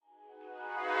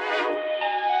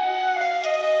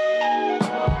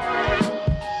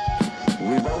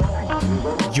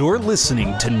You're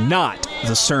listening to Not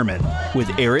the Sermon with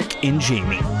Eric and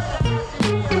Jamie.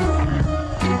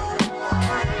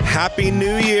 Happy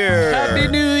New Year! Happy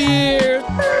New Year!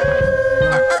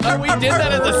 Oh, we did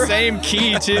that in the same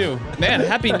key, too. Man,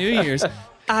 Happy New Year's.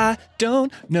 I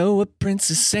don't know what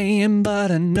Prince is saying, but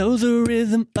I know the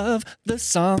rhythm of the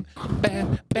song.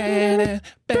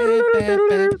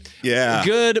 Yeah.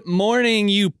 Good morning,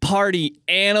 you party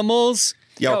animals.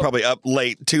 Y'all were probably up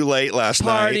late, too late last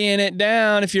night. Partying it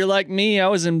down. If you're like me, I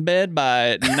was in bed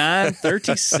by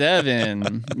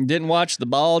 9:37. Didn't watch the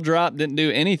ball drop, didn't do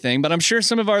anything, but I'm sure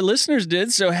some of our listeners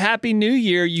did. So Happy New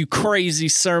Year, you crazy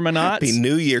sermonauts. Happy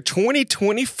New Year,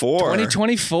 2024.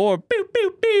 2024. Boop,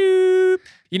 boop, boop.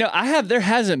 You know, there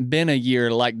hasn't been a year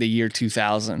like the year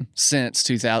 2000 since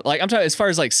 2000. Like, I'm talking as far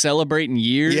as like celebrating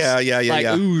years. Yeah. Like,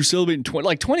 ooh, celebrating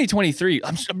 2023.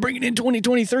 I'm bringing in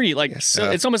 2023. Like,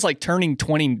 so it's almost like turning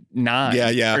 29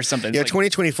 or something. Yeah, like,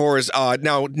 2024 is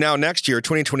now next year,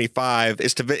 2025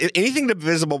 is anything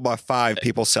divisible by 5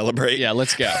 people celebrate. Yeah,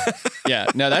 let's go. Yeah,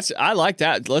 no, I like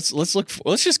that. Let's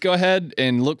just go ahead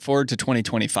and look forward to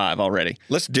 2025 already.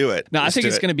 Let's do it. No, I think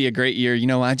it's going to be a great year. You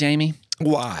know why, Jamie?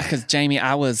 Why? Because, Jamie,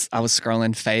 I was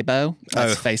scrolling Fabo.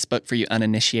 That's Facebook for you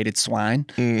uninitiated swine.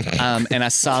 And I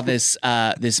saw this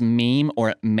meme,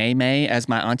 or meme, as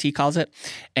my auntie calls it,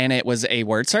 and it was a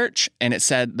word search, and it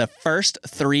said the first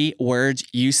 3 words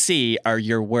you see are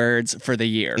your words for the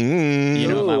year. You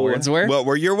know what my words were? What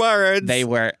were your words? They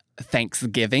were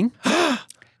Thanksgiving,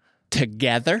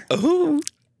 together,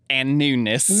 and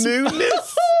newness.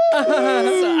 Newness.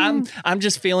 So I'm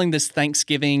just feeling this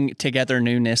Thanksgiving together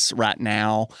newness right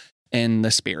now in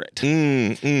the spirit.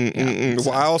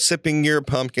 While sipping your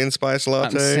pumpkin spice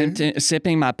latte. I'm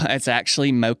sipping my. It's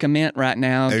actually mocha mint right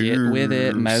now. Get with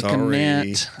it, mocha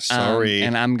mint. Sorry.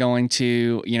 And I'm going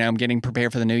to, I'm getting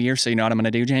prepared for the new year. So you know what I'm going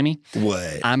to do, Jamie?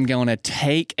 What? I'm going to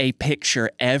take a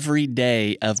picture every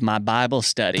day of my Bible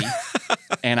study.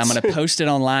 And I'm going to post it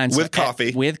online with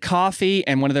coffee. With coffee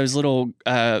and one of those little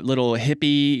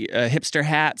hipster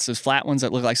hats, those flat ones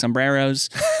that look like sombreros.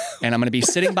 And I'm going to be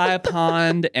sitting by a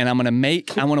pond, and I want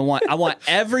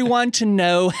everyone to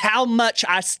know how much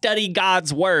I study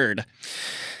God's word.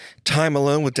 Time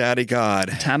alone with Daddy God.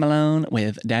 Time alone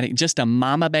with Daddy. Just a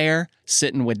mama bear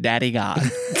sitting with Daddy God.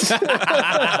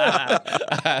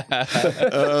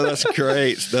 Oh, that's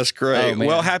great. That's great. Oh,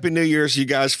 well, Happy New Year's, you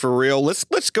guys, for real.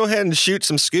 Let's go ahead and shoot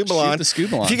some Skybalon. Shoot the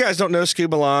Skybalon. If you guys don't know,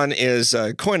 Skybalon is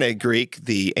Koine Greek,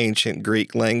 the ancient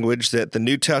Greek language that the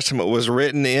New Testament was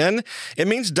written in. It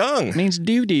means dung. It means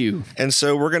doo-doo. And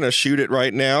so we're going to shoot it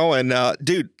right now. And,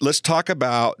 dude, let's talk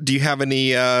about, do you have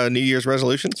any New Year's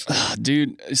resolutions?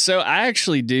 Dude, so I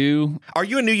actually do. Are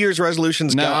you a New Year's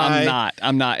resolutions guy? No,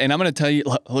 I'm not. And I'm going to tell you,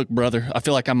 look, brother, I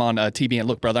feel like I'm on TBN.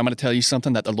 Look, brother, I'm going to tell you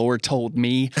something that the Lord told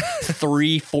me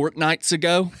 3 fortnights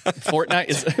ago. Fortnight?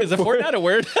 Is a fortnight a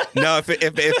word? No,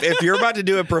 if you're about to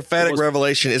do a prophetic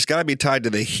revelation, it's got to be tied to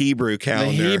the Hebrew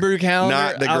calendar. The Hebrew calendar.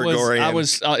 Not the Gregorian.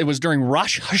 It was during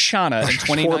Rosh Hashanah in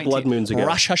 2019. 4 blood moons ago.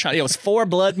 Rosh Hashanah. It was 4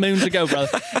 blood moons ago,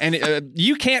 brother. And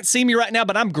you can't see me right now,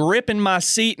 but I'm gripping my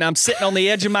seat, and I'm sitting on the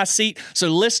edge of my seat. So,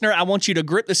 listener, I want you to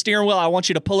grip the steering wheel. I want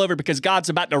you to pull over because God's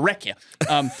about to wreck you.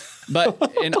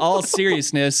 But in all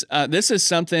seriousness, this is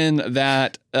something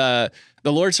that the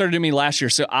Lord started to me last year.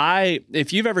 So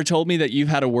if you've ever told me that you've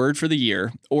had a word for the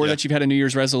year or that you've had a New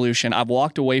Year's resolution, I've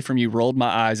walked away from you, rolled my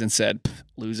eyes, and said,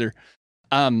 loser.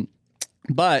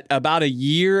 But about a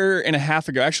year and a half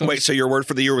ago, actually. Wait, so your word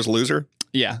for the year was loser?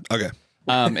 Yeah. Okay.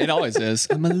 It always is.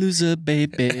 I'm a loser,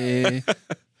 baby.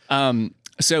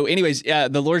 So anyways,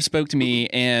 the Lord spoke to me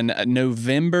in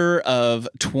November of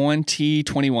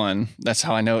 2021. That's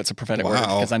how I know it's a prophetic word,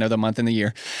 because I know the month and the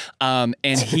year. And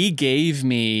he gave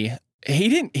me, he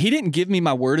didn't give me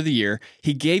my word of the year.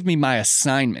 He gave me my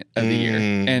assignment of the year.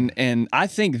 And I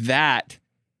think that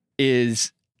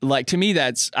is, like, to me,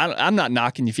 I'm not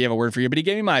knocking if you have a word for you, but he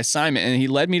gave me my assignment, and he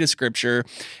led me to scripture,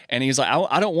 and he's like,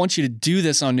 I don't want you to do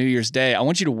this on New Year's Day. I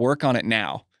want you to work on it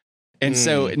now. And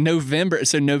so November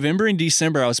and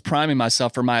December, I was priming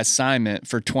myself for my assignment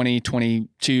for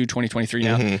 2022, 2023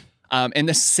 now. And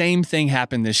the same thing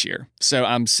happened this year. So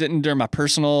I'm sitting during my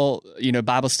personal,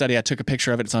 Bible study. I took a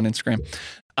picture of it. It's on Instagram.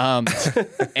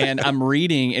 And I'm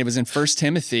reading, it was in 1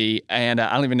 Timothy, and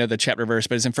I don't even know the chapter verse,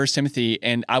 but it's in 1 Timothy.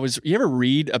 And you ever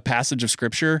read a passage of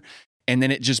scripture and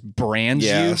then it just brands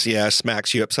you? Yeah,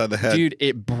 smacks you upside the head. Dude,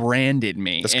 it branded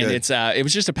me. That's and good. it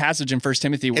was just a passage in 1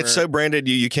 Timothy where it's so branded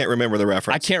you can't remember the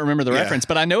reference. I can't remember the reference,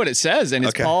 but I know what it says. And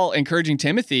it's Paul encouraging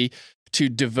Timothy to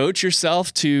devote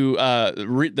yourself to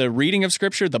the reading of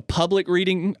Scripture, the public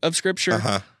reading of Scripture,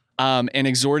 and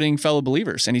exhorting fellow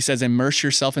believers. And he says, immerse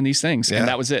yourself in these things. Yeah. And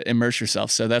that was it. Immerse yourself.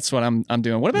 So that's what I'm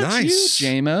doing. What about you,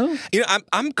 JMO? You know,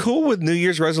 I'm cool with New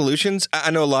Year's resolutions.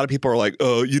 I know a lot of people are like,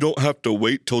 oh, you don't have to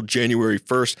wait till January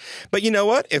 1st. But you know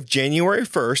what? If January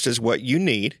 1st is what you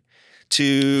need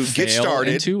to get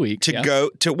started, in 2 weeks, to go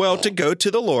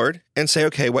to the Lord and say,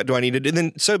 okay, what do I need to do? And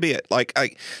then so be it. Like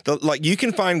you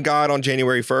can find God on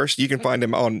January 1st. You can find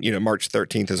him on, March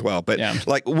 13th as well. But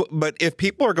but if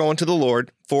people are going to the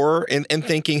Lord and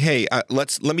thinking, hey,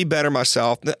 let me better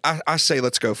myself, I say,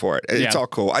 let's go for it. It's all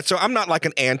cool. So I'm not like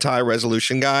an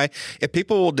anti-resolution guy. If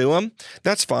people will do them,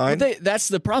 that's fine. That's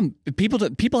the problem.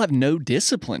 People have no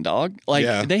discipline, dog.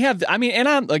 Like they have, I mean, and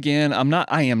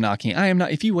I am not.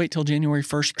 If you wait till January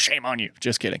 1st, shame on you.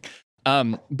 Just kidding.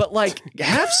 But like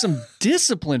have some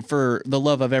discipline for the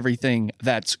love of everything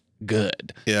that's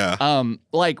good. Yeah.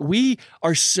 Like we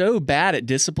are so bad at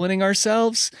disciplining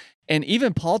ourselves. And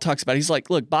even Paul talks about, he's like,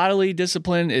 look, bodily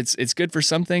discipline, it's good for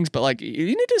some things, but like you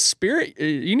need to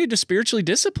spiritually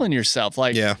discipline yourself.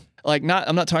 I'm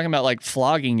not talking about like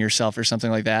flogging yourself or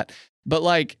something like that, but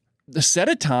like set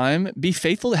a time, be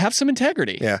faithful, have some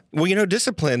integrity. Yeah. Well,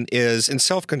 discipline and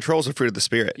self-control is a fruit of the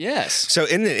Spirit. Yes. So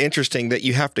isn't it interesting that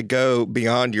you have to go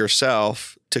beyond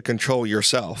yourself to control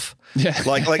yourself? Yeah.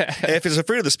 Like if it's a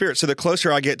fruit of the Spirit, so the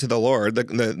closer I get to the Lord,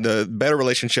 the better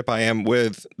relationship I am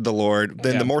with the Lord,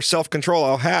 then the more self-control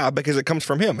I'll have because it comes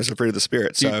from Him as a fruit of the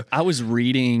Spirit. Dude, so I was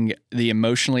reading The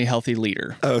Emotionally Healthy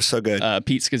Leader. Oh, so good.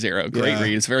 Pete Scazzaro. Great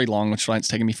read. It's very long, which is why it's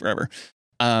taking me forever.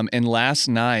 And last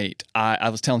night, I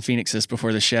was telling Phoenix this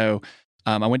before the show.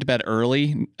 I went to bed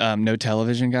early. No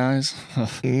television, guys.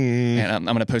 And I'm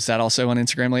going to post that also on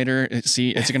Instagram later. It's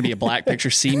going to be a black picture.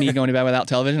 See me going to bed without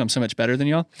television. I'm so much better than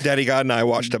y'all. Daddy God and I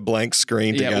watched a blank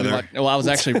screen together. I was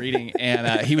actually reading,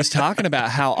 and he was talking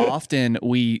about how often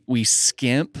we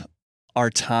skimp our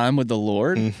time with the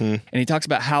Lord. Mm-hmm. And he talks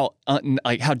about how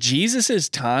Jesus's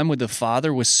time with the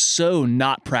Father was so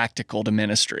not practical to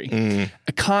ministry.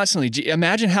 Constantly.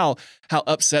 Imagine how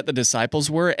upset the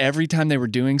disciples were every time they were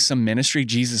doing some ministry.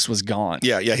 Jesus was gone.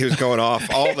 Yeah, he was going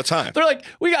off all the time. They're like,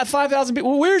 we got 5,000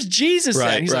 people. Well, where's Jesus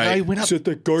at? And he's like, oh, he went up. He's at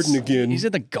the garden again. He's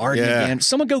at the garden again.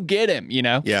 Someone go get him,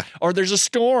 Yeah. Or there's a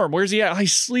storm. Where's he at? Oh,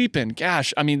 he's sleeping.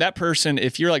 Gosh, I mean, that person,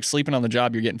 if you're like sleeping on the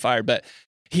job, you're getting fired. But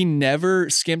he never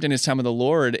skimped in his time with the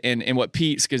Lord. And what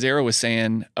Pete Scazzaro was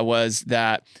saying was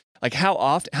that, like,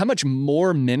 how much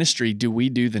more ministry do we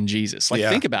do than Jesus? Like,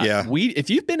 think about it. If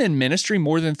you've been in ministry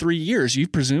more than 3 years,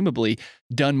 you've presumably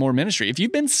done more ministry. If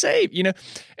you've been saved,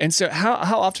 and so how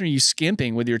often are you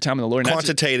skimping with your time with the Lord?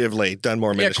 Quantitatively done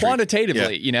more ministry. Yeah,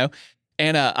 quantitatively,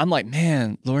 And I'm like,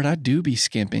 man, Lord, I do be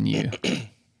skimping you.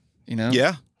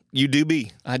 Yeah, you do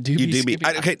be. I do be.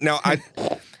 Okay, now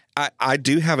I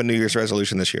do have a New Year's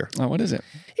resolution this year. Oh, what is it?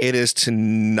 It is to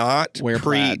not preach.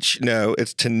 Plaid. No,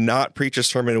 it's to not preach a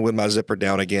sermon with my zipper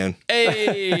down again.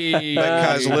 Hey,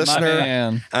 because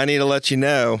listener, I need to let you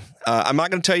know. I'm not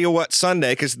going to tell you what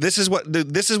Sunday, because this is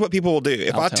what people will do.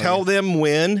 If I tell them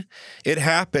when it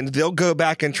happened, they'll go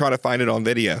back and try to find it on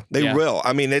video. They will.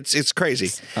 I mean, it's crazy.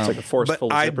 It's like a forceful.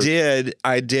 But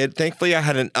I did. Thankfully, I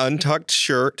had an untucked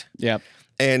shirt. Yep.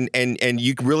 And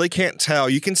you really can't tell.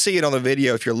 You can see it on the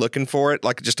video if you're looking for it,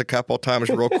 like just a couple of times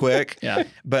real quick. Yeah.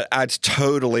 But I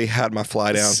totally had my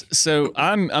fly down. So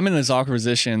I'm in this awkward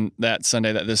position that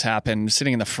Sunday that this happened,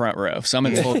 sitting in the front row. So I'm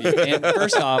in full view. And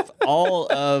first off,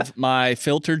 all of my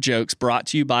filtered jokes brought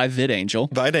to you by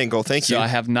VidAngel. VidAngel, thank you. So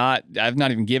I've not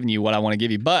even given you what I want to give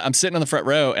you, but I'm sitting on the front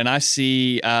row and I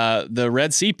see the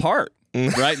Red Sea part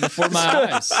right before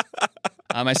my eyes.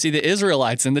 I see the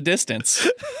Israelites in the distance.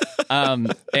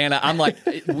 And I'm like,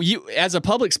 you, as a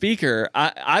public speaker,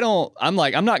 I'm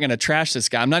not going to trash this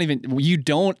guy. You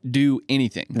don't do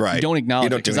anything. Right. You don't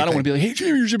acknowledge it because I don't want to be like, hey,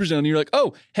 Jamie, your zipper's down. And you're like,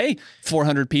 oh, hey,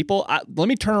 400 people. Let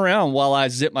me turn around while I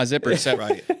zip my zipper. So,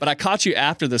 but I caught you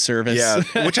after the service.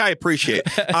 Yeah, which I appreciate.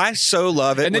 I so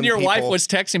love it. And then your wife was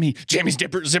texting me, Jamie's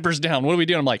zipper's down. What are we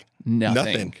doing? I'm like,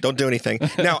 nothing. Don't do anything.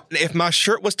 Now, if my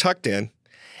shirt was tucked in,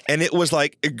 and it was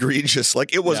like egregious,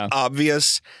 like it was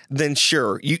obvious, then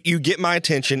sure, you get my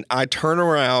attention. I turn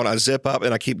around, I zip up,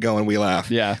 and I keep going. We laugh.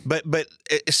 Yeah. But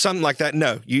something like that,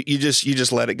 no, you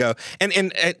just let it go.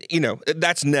 And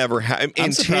that's never happened.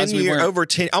 In 10 years,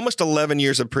 almost 11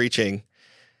 years of preaching,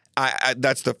 I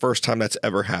that's the first time that's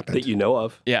ever happened that you know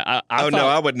of. Yeah. I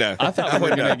would know. I thought we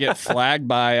were going to get flagged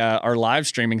by our live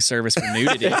streaming service for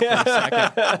nudity for a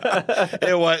second.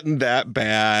 It wasn't that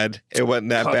bad.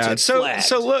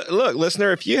 So look,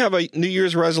 listener, if you have a New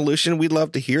Year's resolution, we'd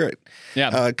love to hear it.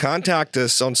 Yeah. Contact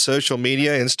us on social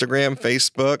media, Instagram,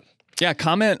 Facebook. Yeah,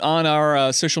 comment on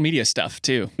our social media stuff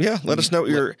too. Yeah, let us know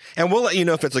what and we'll let you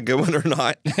know if it's a good one or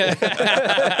not.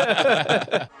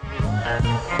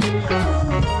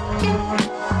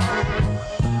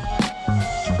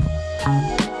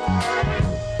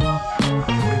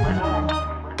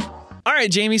 All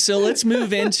right, Jamie, so let's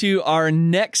move into our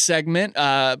next segment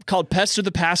called Pester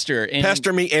the Pastor. And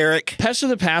Pester me, Eric. Pester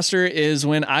the Pastor is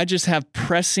when I just have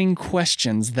pressing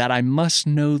questions that I must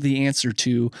know the answer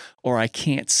to, or I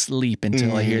can't sleep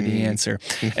until I hear the answer.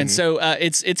 And so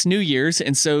it's New Year's,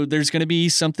 and so there's going to be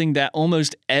something that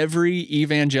almost every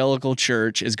evangelical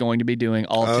church is going to be doing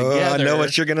all together. I know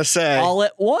what you're going to say. All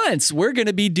at once. We're going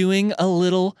to be doing a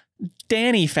little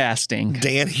Danny fasting.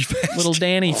 Little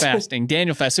Danny fasting.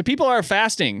 Daniel fast. So people are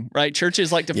fasting, right?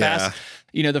 Churches like to fast,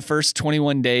 the first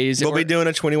 21 days. We'll be doing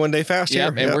a 21-day fast here.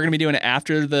 And we're going to be doing it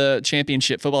after the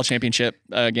football championship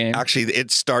game. Actually,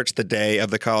 it starts the day of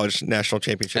the college national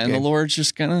championship game. And the Lord's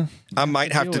just going to I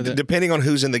might have to, depending on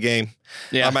who's in the game,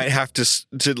 I might have to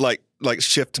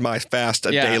shift my fast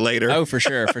a day later. Oh, for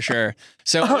sure.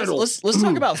 So let's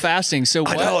talk about fasting. So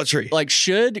idolatry.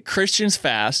 Should Christians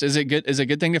fast? Is it a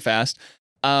good thing to fast?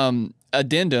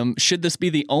 Addendum, should this be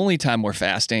the only time we're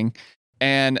fasting?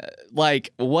 And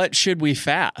what should we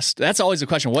fast? That's always the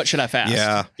question. What should I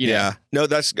fast? Yeah. No,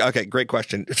 that's okay. Great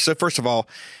question. So first of all,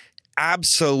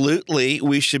 absolutely,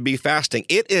 we should be fasting.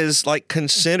 It is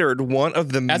considered one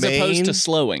of the as opposed to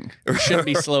slowing. We shouldn't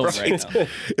be slowing right now.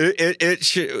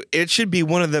 It should be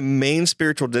one of the main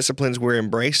spiritual disciplines we're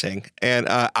embracing. And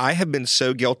I have been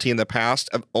so guilty in the past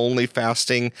of only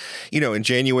fasting, in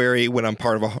January when I'm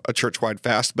part of a church-wide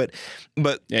fast. But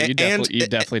you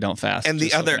definitely don't fast. And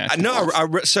the other,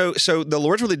 so the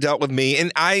Lord's really dealt with me.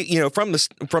 And I, from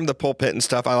the pulpit and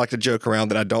stuff, I like to joke around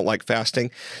that I don't like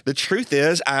fasting. The truth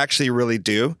is, I actually really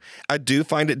do. I do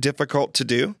find it difficult to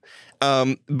do.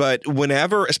 But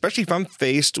whenever, especially if I'm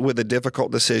faced with a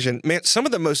difficult decision, man, some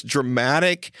of the most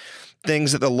dramatic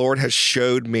things that the Lord has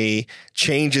showed me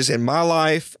changes in my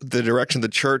life, the direction of the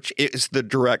church, is the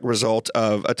direct result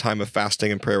of a time of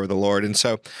fasting and prayer with the Lord. And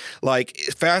so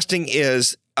fasting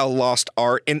is a lost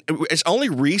art, and it's only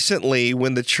recently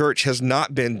when the church has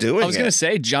not been doing it. I was going to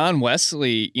say John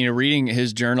Wesley, reading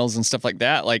his journals and stuff like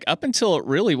that, up until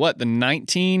really the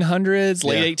 1900s,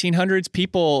 late 1800s,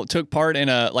 people took part in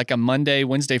a Monday,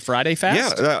 Wednesday, Friday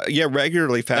fast.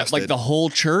 Regularly fasted. The whole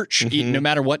church, no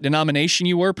matter what denomination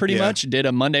you were, pretty much did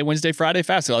a Monday, Wednesday, Friday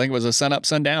fast. So I think it was a sun up,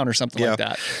 sundown or something like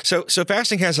that. So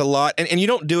fasting has a lot, and you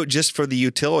don't do it just for the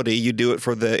utility, you do it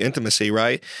for the intimacy,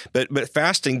 right? But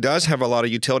fasting does have a lot of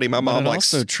utility. My mom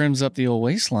also trims up the old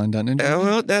waistline, doesn't it?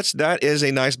 Well, that is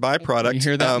a nice byproduct. You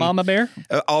hear that, Mama Bear?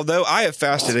 Although I have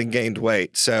fasted and gained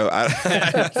weight, so I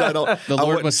don't. The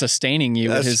Lord was sustaining you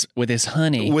with his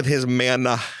honey, with his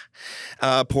manna.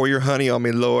 Pour your honey on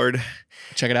me, Lord.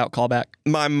 Check it out. Call back.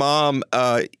 My mom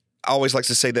always likes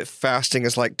to say that fasting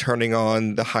is like turning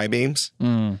on the high beams.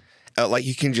 You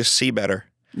can just see better.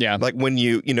 Yeah. When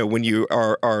you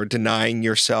are denying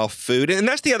yourself food. And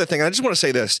that's the other thing. I just want to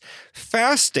say this.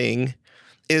 Fasting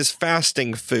is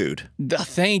fasting food.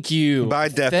 Thank you. By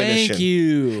definition. Thank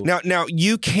you. Now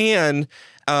you can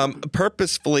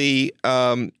purposefully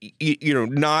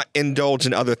not indulge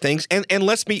in other things. And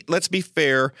let's be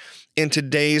fair. In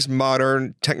today's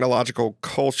modern technological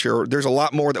culture, there's a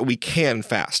lot more that we can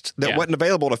fast that wasn't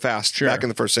available to fast back in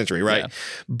the first century, right? Yeah.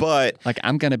 But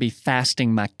I'm going to be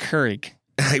fasting my Keurig.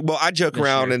 Well, I joke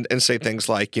around and say things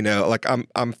like,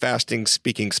 I'm fasting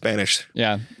speaking Spanish.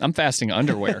 Yeah, I'm fasting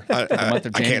underwear for the month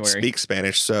of January. I can't speak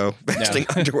Spanish, so fasting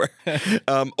underwear.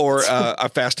 Or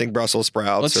fasting Brussels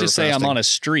sprouts. Let's just say I'm on a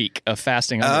streak of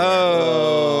fasting underwear.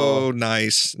 Oh,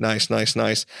 nice.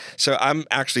 So I'm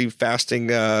actually fasting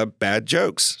bad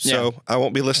jokes, so I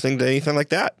won't be listening to anything like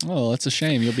that. Oh, that's a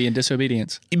shame. You'll be in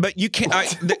disobedience. But you can't.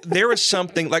 There is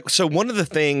something so one of the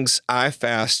things I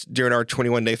fast during our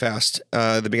 21-day fast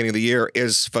the beginning of the year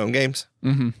is phone games.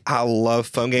 Mm-hmm. I love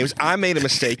phone games. I made a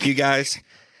mistake, you guys.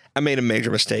 I made a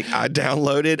major mistake. I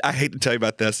hate to tell you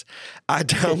about this. I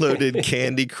downloaded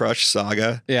Candy Crush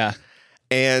Saga. Yeah.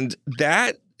 And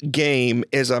that game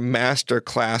is a master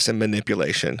class in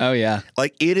manipulation. Oh yeah.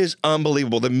 It is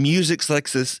unbelievable. The music's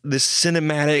this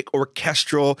cinematic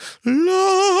orchestral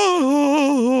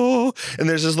and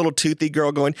there's this little toothy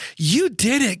girl going, "You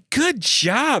did it. Good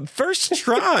job. First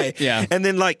try." Yeah. And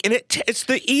then it's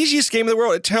the easiest game in the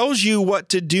world. It tells you what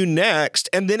to do next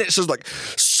and then it says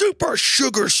super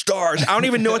sugar stars. I don't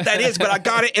even know what that is, but I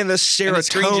got it, and the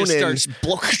serotonin.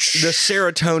 The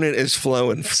serotonin is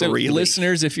flowing freely. So,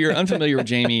 listeners, if you're unfamiliar with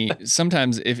Jamie,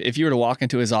 sometimes if you were to walk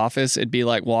into his office, it'd be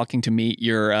like walking to meet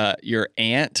your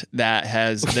aunt that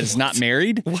is not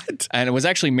married. What? And it was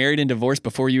actually married and divorced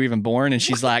before you were even born, and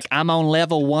she's like, "I'm on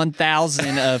level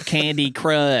 1000 of Candy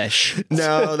Crush."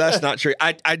 No, that's not true.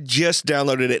 I just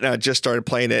downloaded it and I just started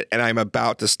playing it, and I'm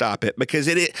about to stop it because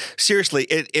seriously,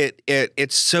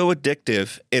 it's so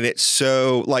addictive, and it's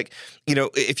so like,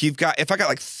 if I got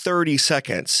like 30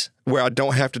 seconds where I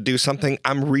don't have to do something,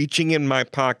 I'm reaching in my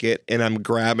pocket and I'm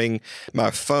grabbing my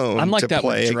phone. I'm like to that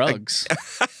play with drugs.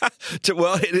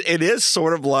 It is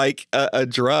sort of like a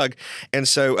drug, and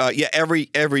so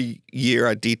every year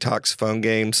I detox phone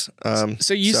games.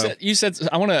 So you said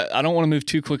I don't want to move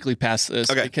too quickly past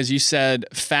this, because you said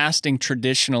fasting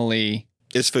traditionally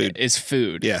is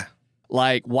food. Yeah.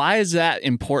 Like, why is that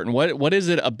important? What is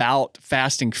it about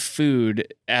fasting food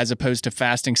as opposed to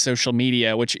fasting social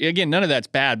media? Which, again, none of that's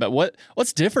bad, but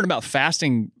what's different about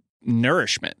fasting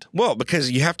nourishment? Well,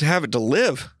 because you have to have it to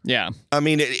live. Yeah. I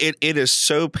mean, it is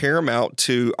so paramount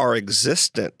to our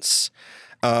existence.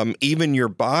 Even your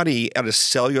body at a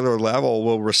cellular level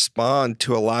will respond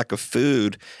to a lack of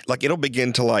food. Like, it'll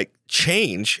begin to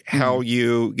change how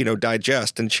you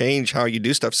digest and change how you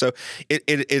do stuff. So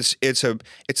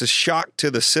it's a shock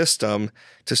to the system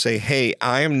to say, hey,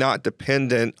 I am not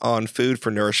dependent on food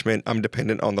for nourishment. I'm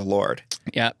dependent on the Lord.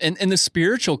 Yeah. And the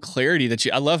spiritual clarity that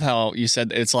I love how you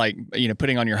said it's like,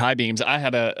 putting on your high beams. I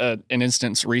had an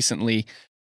instance recently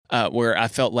where I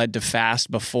felt led to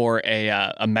fast before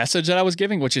a message that I was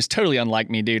giving, which is totally unlike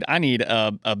me, dude. I need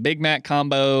a Big Mac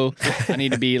combo. I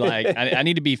need to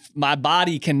be my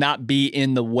body cannot be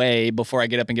in the way before I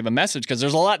get up and give a message, because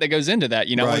there's a lot that goes into that.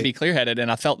 I want to be clear-headed, and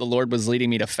I felt the Lord was leading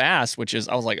me to fast,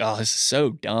 I was like, oh, this is so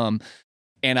dumb.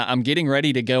 And I'm getting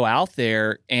ready to go out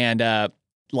there, and I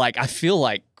feel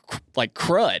like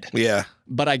crud. Yeah.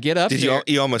 But I get up there.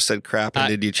 You almost said crap, and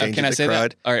did you change it to crud?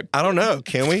 That? All right. I don't know.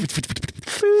 Can we?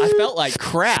 I felt like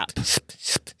crap.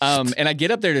 And I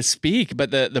get up there to speak,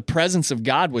 but the presence of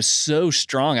God was so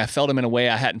strong. I felt him in a way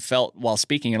I hadn't felt while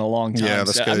speaking in a long time. Yeah,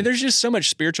 that's good. I mean, there's just so much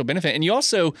spiritual benefit. And you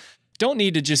also don't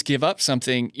need to just give up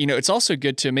something. It's also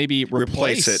good to maybe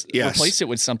replace it. Yes. Replace it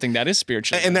with something that is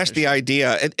spiritual. And that's the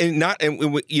idea.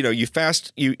 You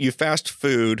fast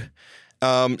food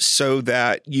so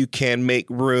that you can make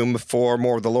room for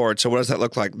more of the Lord. So what does that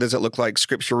look like? Does it look like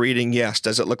scripture reading? Yes.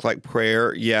 Does it look like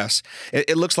prayer? Yes.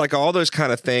 It looks like all those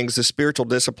kind of things, the spiritual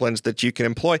disciplines that you can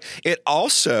employ. It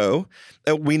also,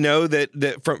 we know that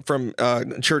from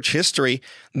church history,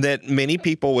 that many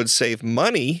people would save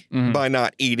money by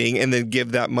not eating and then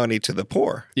give that money to the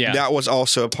poor. Yeah. That was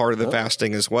also a part of the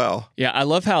fasting as well. Yeah. I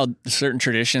love how certain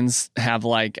traditions have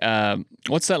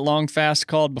what's that long fast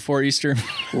called before Easter?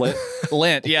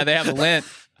 Lent. Yeah, they have a Lent.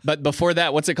 But before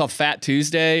that, what's it called? Fat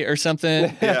Tuesday or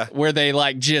something? Yeah. Where they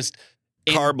just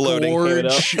carb loading.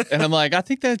 And I'm like, I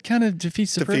think that kind of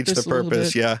defeats the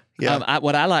purpose. Yeah. Yeah.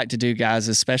 What I like to do, guys,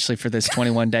 especially for this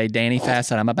 21-day Danny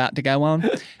fast that I'm about to go on,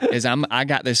 is I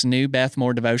got this new Beth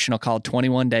Moore devotional called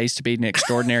 21 Days to Be an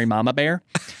Extraordinary Mama Bear.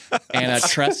 And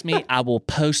trust me, I will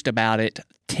post about it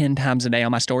 10 times a day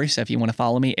on my story. So if you want to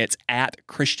follow me, it's at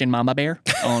Christian Mama Bear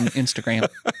on Instagram.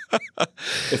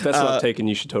 If that's not taken,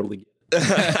 you should totally get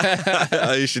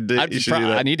it. You should do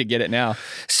that. I need to get it now.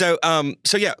 So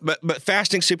yeah, but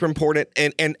fasting's super important,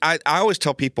 and I always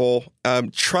tell people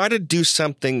try to do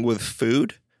something with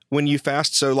food when you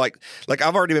fast. So like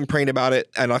I've already been praying about it,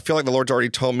 and I feel like the Lord's already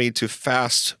told me to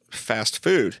fast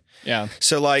food. Yeah.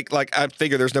 So like I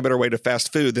figure there's no better way to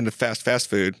fast food than to fast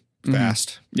food.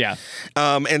 Fast. Yeah.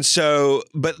 And so,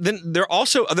 but then there are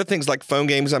also other things like phone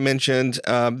games I mentioned.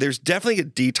 There's definitely a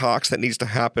detox that needs to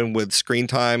happen with screen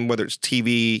time, whether it's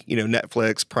TV,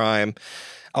 Netflix, Prime,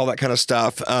 all that kind of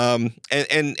stuff.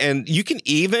 And you can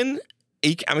even,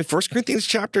 1 Corinthians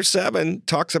chapter 7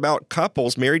 talks about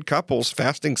married couples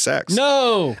fasting sex.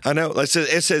 No. I know. It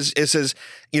says,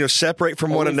 separate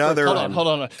from one another. Hold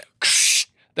on.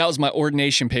 That was my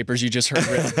ordination papers you just heard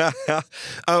read.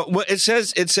 Well, it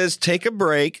says take a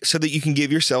break so that you can give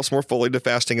yourselves more fully to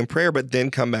fasting and prayer, but then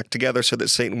come back together so that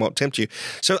Satan won't tempt you.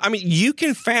 So, I mean, you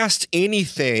can fast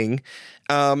anything.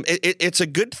 It's a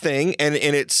good thing, and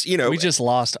it's, we just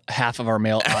lost half of our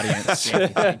male audience.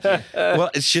 Well,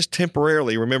 it's just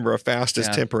temporarily. Remember, a fast is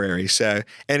temporary, so,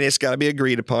 and it's got to be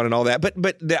agreed upon and all that. But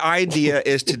the idea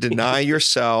is to deny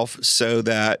yourself so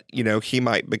that he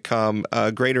might become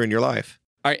greater in your life.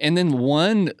 All right, and then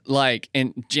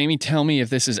and Jamie, tell me if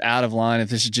this is out of line,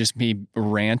 if this is just me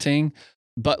ranting,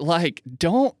 but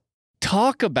don't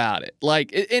talk about it.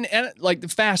 Like, and like the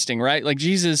fasting, right? Like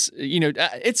Jesus, let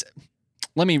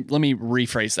me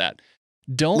rephrase that.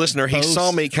 Don't Listener, boast. he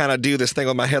saw me kind of do this thing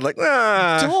with my head like,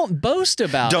 Don't boast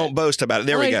about it. Don't boast about it.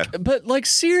 There we go. But like,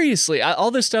 seriously,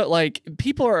 all this stuff, like,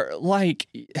 people are like,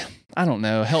 I don't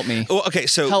know. Help me. Well, okay,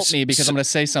 so help me, because I'm going to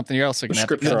say something. You're also going to have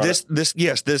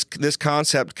to. This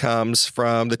concept comes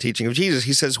from the teaching of Jesus.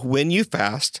 He says, when you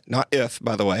fast, not if,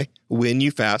 by the way, when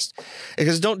you fast,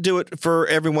 because don't do it for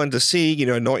everyone to see,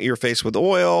 anoint your face with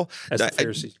oil. As the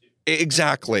Pharisees.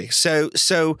 Exactly. So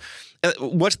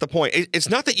what's the point? It's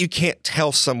not that you can't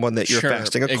tell someone that you're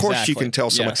fasting. Of course you can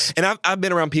tell someone. Yes. And I've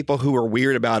been around people who are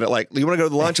weird about it. Like, you want to go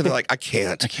to lunch? And they're like, I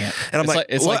can't. And I'm like,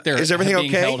 it's like they're is everything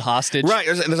being okay? held hostage. Right.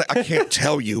 And it's like, I can't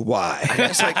tell you why. And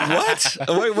it's like, what?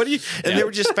 What do you? And they were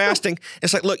just fasting.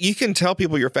 It's like, look, you can tell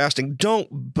people you're fasting. Don't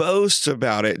boast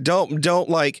about it. Don't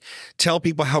like tell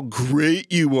people how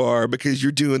great you are because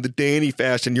you're doing the Danny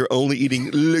fast and you're only eating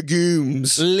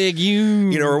legumes,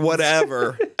 or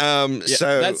whatever.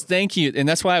 So thank you, and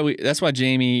that's why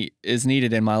Jamie is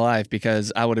needed in my life,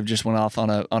 because I would have just went off on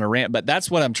a rant. But that's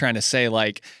what I'm trying to say.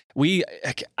 Like,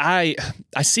 I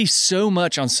see so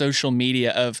much on social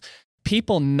media of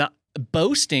people not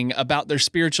boasting about their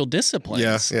spiritual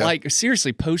disciplines. Yeah. Like,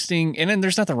 seriously, posting, and then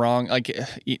there's nothing wrong. Like,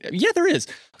 yeah, there is.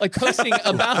 Like, posting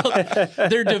about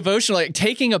their devotion, like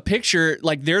taking a picture,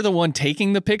 like they're the one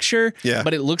taking the picture,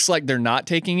 but it looks like they're not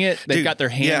taking it. They've got their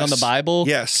hand on the Bible.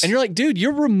 Yes. And you're like, dude,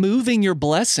 you're removing your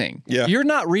blessing. Yeah. You're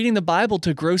not reading the Bible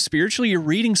to grow spiritually. You're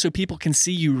reading so people can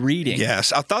see you reading.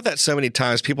 Yes. I've thought that so many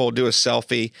times. People will do a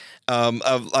selfie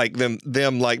of like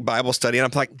them like Bible study. And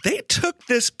I'm like, they took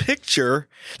this picture.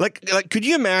 Like, could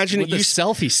you imagine with a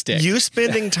selfie stick? You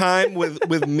spending time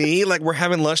with me, like we're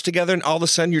having lunch together, and all of a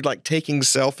sudden you're like taking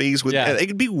selfies with. It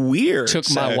could be weird. Took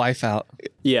my wife out.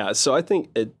 Yeah, so I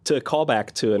think to call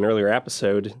back to an earlier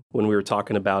episode when we were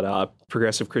talking about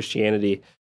progressive Christianity,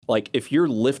 like if you're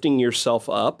lifting yourself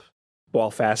up while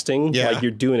fasting, like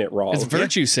you're doing it wrong. It's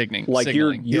virtue signaling. Like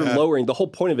you're lowering. The whole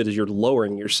point of it is you're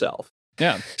lowering yourself.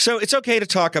 Yeah. So it's okay to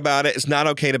talk about it. It's not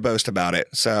okay to boast about it.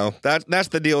 So that's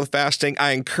the deal with fasting.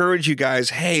 I encourage you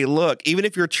guys, hey, look, even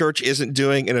if your church isn't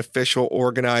doing an official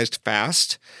organized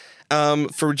fast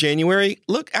for January,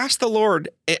 look, ask the Lord,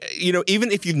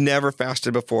 even if you've never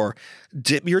fasted before,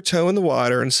 dip your toe in the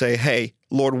water and say, hey,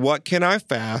 Lord, what can I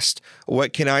fast?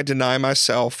 What can I deny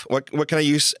myself? What can I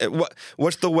use?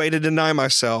 What's the way to deny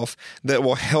myself that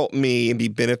will help me and be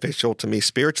beneficial to me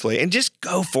spiritually? And just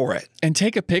go for it. And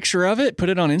take a picture of it, put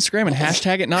it on Instagram, and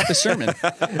hashtag it not the sermon.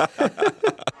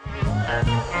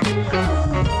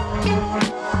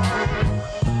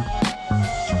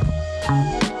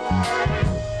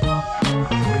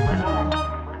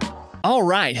 All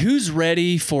right, who's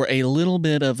ready for a little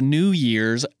bit of New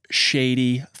Year's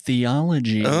Shady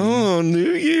Theology? Oh,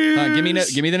 New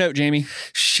Year's. Give me the note, Jamie.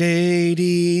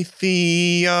 Shady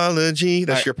Theology.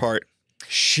 That's your part.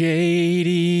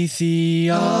 Shady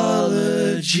Theology.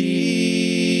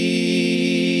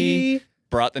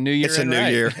 Brought the new year. It's a new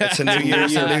year. It's a new year.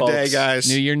 It's a new day, guys.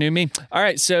 New year, new me. All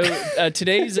right, so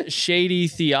today's Shady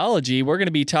Theology, we're going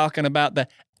to be talking about the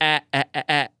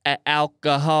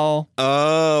alcohol.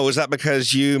 Oh, was that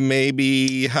because you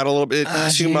maybe had a little bit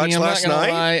too much last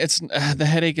night? Lie. It's the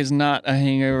headache is not a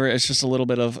hangover. It's just a little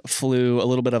bit of flu, a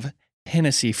little bit of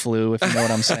Hennessy flu, if you know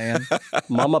what I'm saying.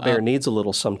 Mama Bear needs a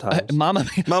little sometimes. Mama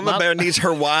Bear needs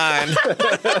her wine.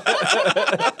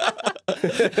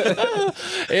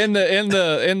 in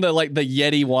the like the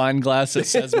Yeti wine glass that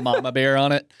says Mama Bear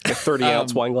on it. A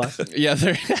 30-ounce wine glass. Yeah,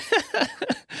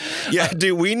 yeah,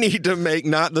 dude, we need to make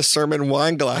not the sermon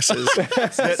wine glasses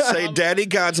that say Daddy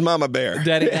God's Mama Bear.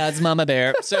 Daddy God's Mama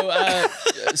Bear. So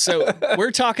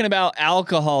we're talking about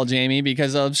alcohol, Jamie,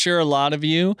 because I'm sure a lot of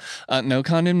you, no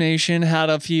condemnation, had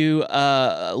a few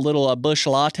little bush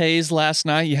lattes last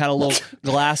night. You had a little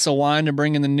glass of wine to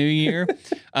bring in the new year.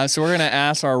 So we're going to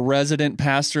ask our resident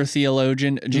pastor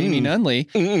theologian, Jamie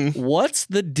Nunley, what's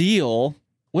the deal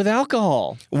with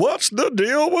alcohol? What's the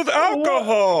deal with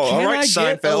alcohol? Can All right, I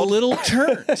get Seinfeld. a little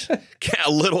turnt? A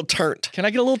little turnt. Can I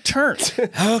get a little turnt?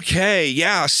 Okay,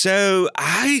 yeah. So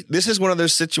this is one of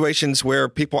those situations where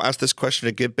people ask this question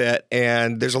a good bit,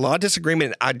 and there's a lot of disagreement,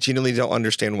 and I genuinely don't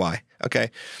understand why.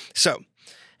 Okay, so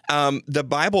the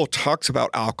Bible talks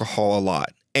about alcohol a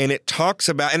lot. And it talks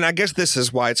about, and I guess this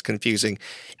is why it's confusing,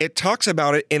 it talks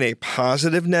about it in a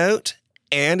positive note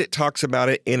and it talks about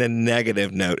it in a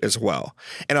negative note as well.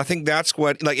 And I think that's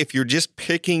what, like, if you're just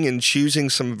picking and choosing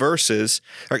some verses,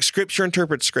 like Scripture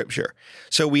interprets Scripture.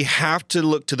 So we have to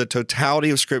look to the totality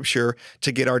of Scripture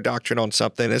to get our doctrine on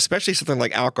something, especially something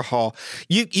like alcohol.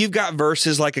 You've got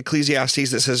verses like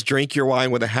Ecclesiastes that says, drink your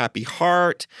wine with a happy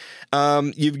heart.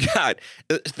 You've got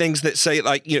things that say,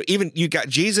 like, even you got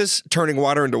Jesus turning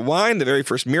water into wine, the very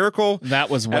first miracle. That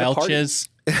was Welch's.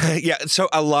 Yeah. So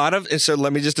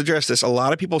let me just address this. A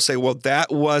lot of people say, well,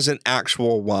 that wasn't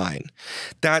actual wine.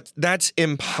 That's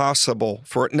impossible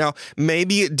for it. Now,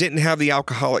 maybe it didn't have the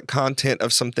alcoholic content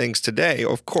of some things today,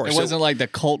 of course. It wasn't like the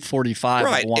Colt 45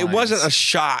 right. of wines. It wasn't a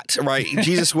shot, right?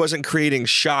 Jesus wasn't creating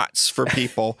shots for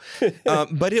people.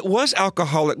 But it was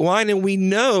alcoholic wine, and we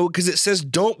know because it says,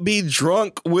 don't be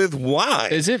drunk with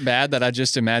wine. Is it bad that I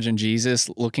just imagine Jesus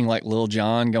looking like Lil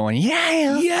Jon going,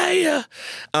 yeah?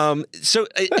 So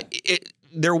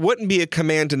there wouldn't be a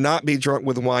command to not be drunk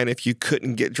with wine if you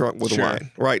couldn't get drunk with wine,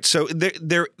 right? So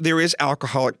there is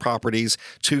alcoholic properties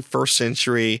to first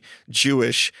century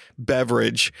Jewish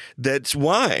beverage that's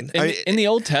wine. In the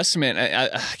Old Testament, I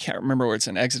can't remember where it's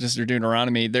in Exodus or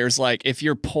Deuteronomy, there's like, if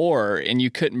you're poor and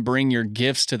you couldn't bring your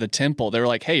gifts to the temple, they were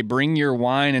like, hey, bring your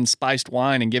wine and spiced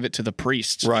wine and give it to the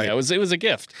priests. Right. It was a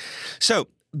gift. So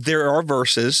there are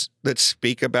verses that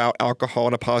speak about alcohol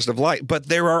in a positive light, but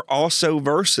there are also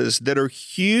verses that are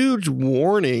huge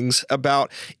warnings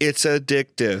about it's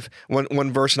addictive.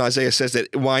 One verse in Isaiah says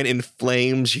that wine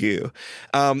inflames you.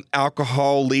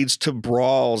 Alcohol leads to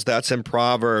brawls. That's in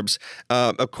Proverbs.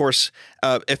 Of course,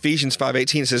 Ephesians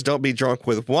 5:18 says, don't be drunk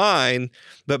with wine,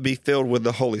 but be filled with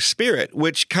the Holy Spirit,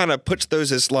 which kind of puts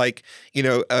those as like,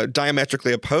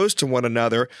 diametrically opposed to one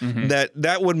another. Mm-hmm.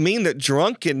 That would mean that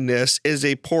drunkenness is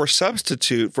a poor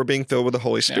substitute for being filled with the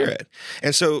Holy Spirit. Yeah.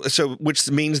 And so which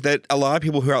means that a lot of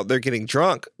people who are out there getting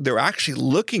drunk, they're actually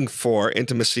looking for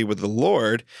intimacy with the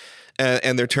Lord,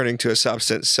 and they're turning to a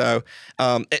substance. So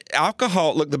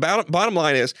alcohol, look, the bottom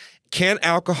line is, can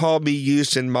alcohol be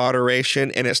used in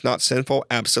moderation and it's not sinful?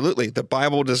 Absolutely. The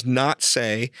Bible does not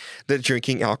say that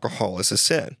drinking alcohol is a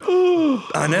sin.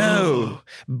 I know.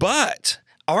 But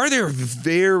are there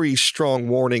very strong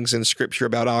warnings in Scripture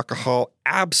about alcohol?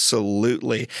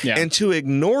 Absolutely. Yeah. And to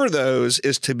ignore those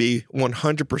is to be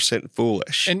 100%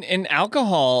 foolish. And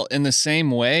alcohol, in the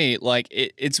same way, like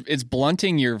it's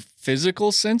blunting your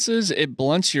physical senses, it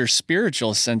blunts your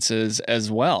spiritual senses as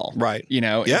well. Right.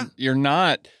 Yeah. You're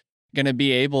not going to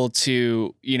be able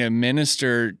to,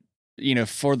 minister,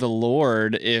 for the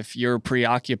Lord if you're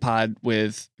preoccupied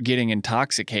with getting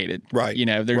intoxicated. Right.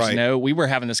 We were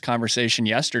having this conversation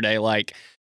yesterday, like,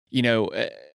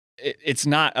 it's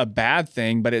not a bad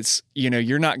thing, but it's,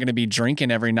 you're not going to be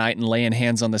drinking every night and laying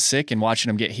hands on the sick and watching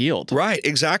them get healed. Right.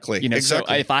 Exactly. So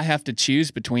if I have to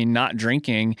choose between not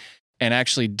drinking and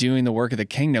actually doing the work of the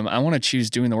kingdom, I want to choose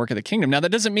doing the work of the kingdom. Now, that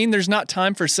doesn't mean there's not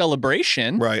time for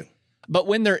celebration. Right. But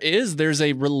when there's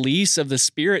a release of the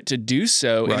Spirit to do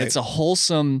so, right. And it's a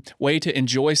wholesome way to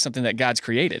enjoy something that God's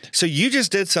created. So you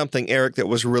just did something, Eric, that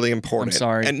was really important. I'm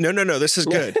sorry. And no, this is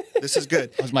good. This is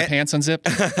good. Was my pants unzipped?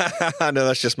 No,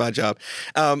 that's just my job.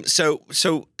 So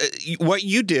what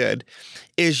you did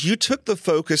is you took the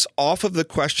focus off of the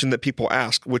question that people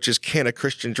ask, which is, can a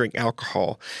Christian drink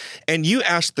alcohol? And you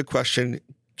asked the question,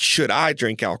 should I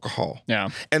drink alcohol? Yeah.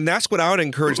 And that's what I would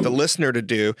encourage the listener to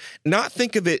do. Not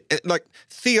think of it like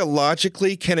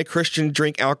theologically, can a Christian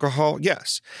drink alcohol?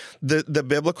 Yes. The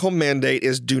biblical mandate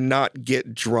is do not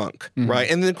get drunk, mm-hmm.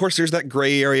 right? And then, of course, there's that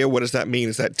gray area. What does that mean?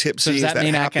 Is that tipsy? So does that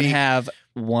mean happy? I can have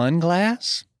one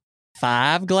glass?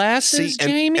 5 glasses,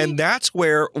 Jamie? And that's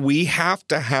where we have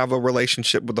to have a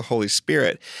relationship with the Holy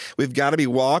Spirit. We've got to be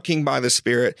walking by the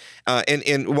Spirit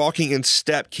and walking in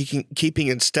step, keeping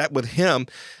in step with Him,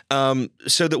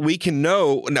 so that we can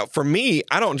know. Now, for me,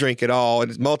 I don't drink at all, and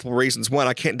it's multiple reasons. One,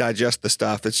 I can't digest the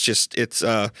stuff.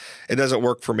 It doesn't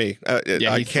work for me.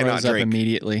 I cannot drink up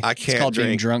immediately. I can't it's called drink.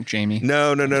 Being drunk, Jamie.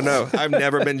 No. I've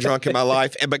never been drunk in my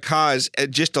life, and because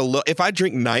if I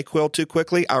drink NyQuil too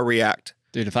quickly, I react.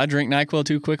 Dude, if I drink NyQuil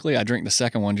too quickly, I drink the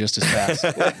second one just as fast.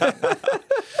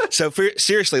 So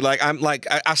seriously,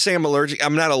 I say I'm allergic.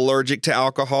 I'm not allergic to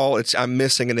alcohol. I'm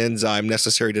missing an enzyme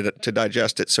necessary to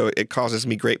digest it, so it causes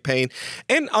me great pain.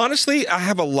 And honestly, I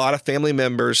have a lot of family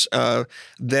members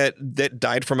that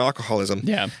died from alcoholism.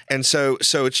 Yeah. And so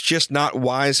it's just not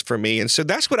wise for me. And so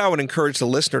that's what I would encourage the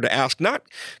listener to ask. Not,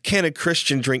 can a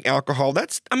Christian drink alcohol?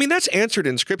 That's answered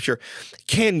in Scripture.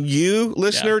 Can you,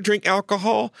 listener, drink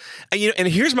alcohol? And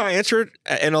here's my answer.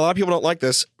 And a lot of people don't like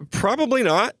this. Probably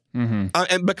not. Mm-hmm.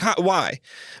 And because why?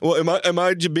 Well, am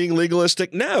I being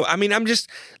legalistic? No. I'm just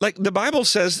like the Bible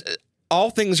says. all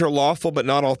things are lawful, but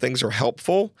not all things are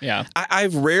helpful. Yeah.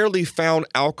 I've rarely found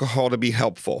alcohol to be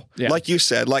helpful. Yeah. Like you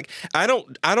said, like I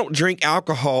don't drink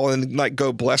alcohol and like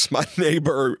go bless my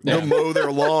neighbor or go mow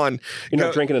their lawn. You're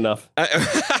not drinking enough.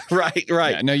 Right.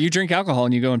 Yeah, no, you drink alcohol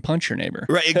and you go and punch your neighbor.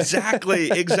 Right.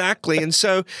 Exactly. And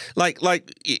so like,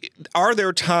 are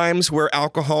there times where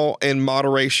alcohol and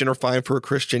moderation are fine for a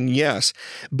Christian? Yes.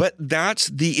 But that's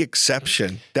the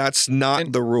exception. That's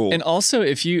not the rule. And also,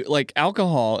 if you like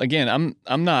alcohol, again,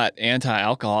 I'm not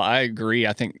anti-alcohol. I agree.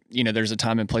 I think, there's a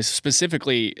time and place.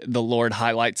 Specifically, the Lord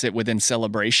highlights it within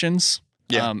celebrations.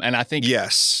 Yeah. And I think,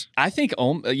 yes,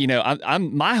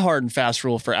 I'm my hard and fast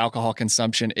rule for alcohol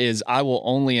consumption is I will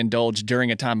only indulge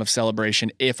during a time of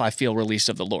celebration if I feel released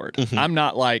of the Lord. Mm-hmm. I'm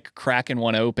not like cracking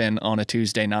one open on a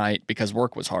Tuesday night because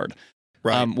work was hard.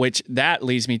 Right. Which that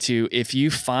leads me to, if you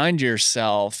find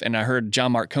yourself, and I heard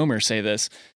John Mark Comer say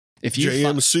this, if you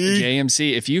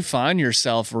JMC, if you find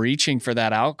yourself reaching for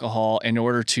that alcohol in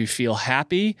order to feel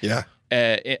happy,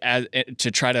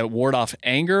 to try to ward off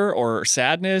anger or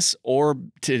sadness, or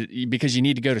because you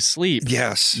need to go to sleep,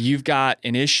 yes, you've got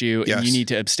an issue and you need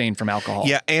to abstain from alcohol.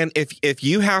 Yeah, and if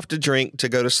you have to drink to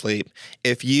go to sleep,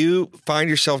 if you find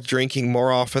yourself drinking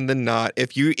more often than not,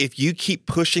 if you keep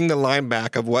pushing the line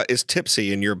back of what is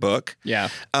tipsy in your book,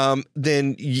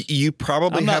 then you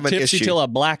probably have an issue. I'm not tipsy till I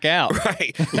black out.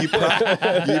 Right.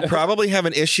 You probably have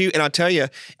an issue, and I'll tell you,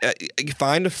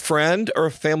 find a friend or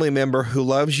a family member who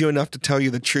loves you enough to tell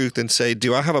you the truth and say,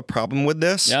 do I have a problem with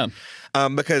this? Yeah.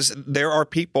 Because there are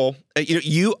people,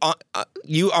 you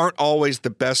aren't always the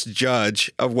best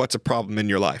judge of what's a problem in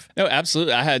your life. No,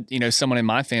 absolutely. I had, someone in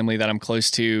my family that I'm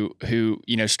close to who,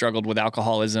 struggled with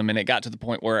alcoholism, and it got to the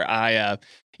point where I,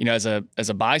 as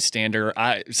a bystander,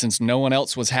 since no one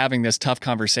else was having this tough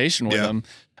conversation with them,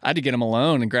 I had to get him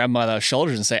alone and grab him by the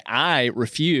shoulders and say, I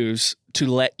refuse to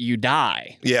let you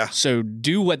die. Yeah. So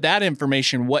do with that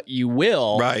information what you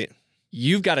will. Right.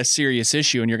 You've got a serious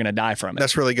issue and you're going to die from it.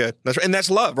 That's really good. And that's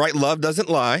love, right? Love doesn't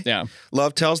lie. Yeah.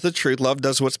 Love tells the truth. Love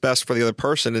does what's best for the other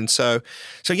person. And so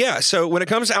when it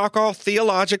comes to alcohol,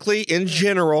 theologically, in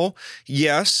general,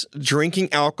 yes,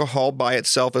 drinking alcohol by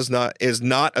itself is not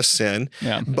a sin.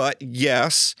 Yeah. But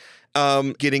yes,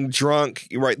 getting drunk,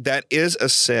 right, that is a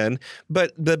sin.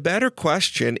 But the better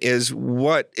question is,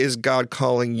 what is God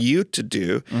calling you to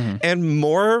do? Mm-hmm. And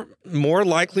more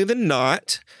likely than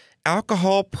not,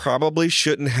 alcohol probably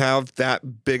shouldn't have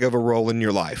that big of a role in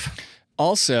your life.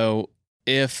 Also,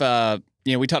 if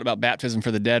we talked about baptism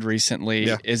for the dead recently.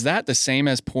 Yeah. Is that the same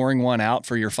as pouring one out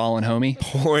for your fallen homie?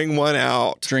 Pouring one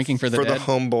out. Drinking for the dead? For the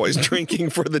homeboys. Drinking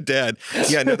for the dead.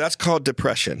 Yeah, no, that's called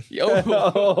depression.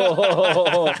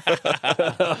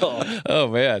 Oh,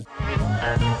 man.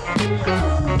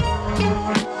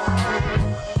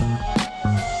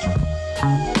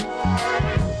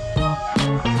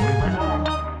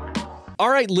 All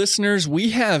right, listeners,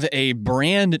 we have a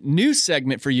brand new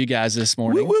segment for you guys this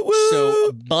morning. Woo, woo, woo.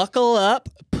 So buckle up,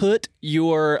 put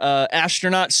your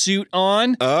astronaut suit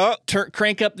on,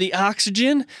 crank up the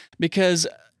oxygen, because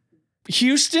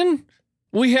Houston,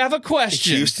 we have a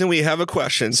question. Houston, we have a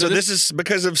question. So this is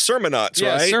because of sermonauts,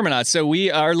 right? Yeah, sermonauts. So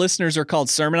our listeners are called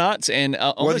sermonauts, and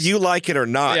whether you like it or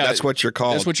not, that's what you're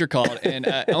called. That's what you're called. And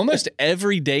almost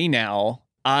every day now,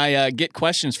 I get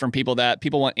questions from people that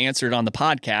people want answered on the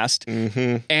podcast.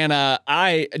 Mm-hmm. And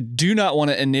I do not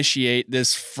want to initiate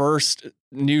this first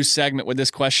new segment with this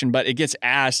question, but it gets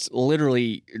asked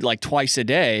literally like twice a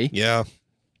day. Yeah.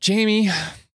 Jamie,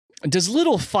 does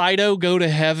little Fido go to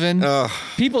heaven?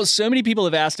 So many people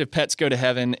have asked if pets go to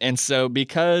heaven. And so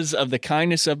because of the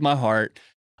kindness of my heart,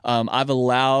 I've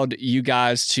allowed you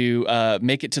guys to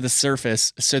make it to the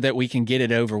surface so that we can get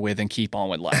it over with and keep on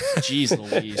with life. Jeez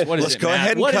Louise, what does it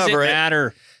matter? What does it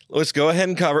matter? Let's go ahead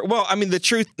and cover it. Well, I mean, the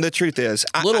truth is,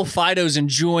 little Fido's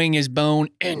enjoying his bone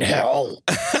in hell.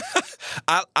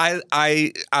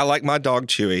 I like my dog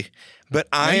Chewy, but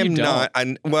I am not.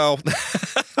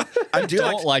 I do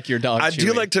like your dog. I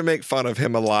do like to make fun of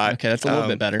him a lot. Okay, that's a little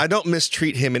bit better. I don't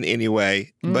mistreat him in any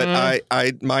way, but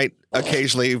I might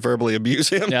occasionally verbally abuse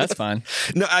him. Yeah, that's fine.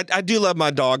 No, I do love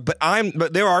my dog,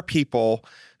 but there are people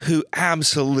who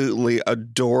absolutely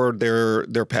adore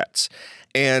their pets,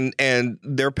 and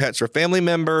their pets are family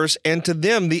members, and to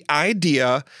them the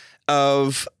idea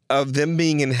of them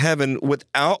being in heaven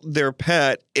without their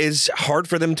pet is hard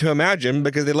for them to imagine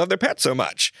because they love their pet so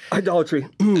much. Idolatry.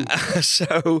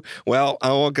 So, well,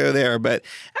 I won't go there, but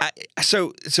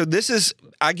so this is,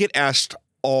 I get asked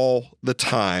all the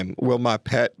time, will my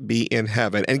pet be in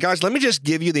heaven? And guys, let me just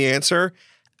give you the answer.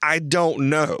 I don't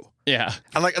know. Yeah.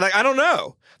 I don't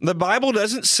know. The Bible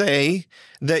doesn't say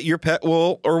that your pet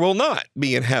will or will not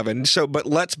be in heaven. So, but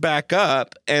let's back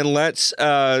up and let's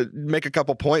make a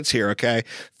couple points here, okay?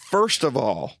 First of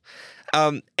all,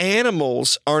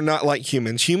 animals are not like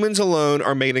humans. Humans alone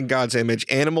are made in God's image.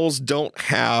 Animals don't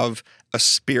have a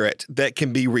spirit that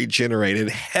can be regenerated.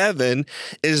 Heaven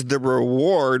is the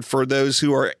reward for those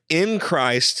who are in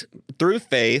Christ through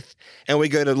faith, and we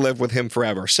go to live with him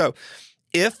forever. So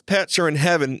if pets are in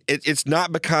heaven, it's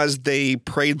not because they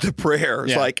prayed the prayer.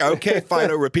 It's like, okay,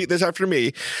 Fido, repeat this after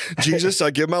me. Jesus,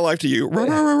 I give my life to you. Rah,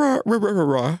 rah, rah, rah, rah, rah,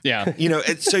 rah. Yeah. You know,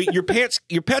 so your pets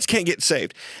can't get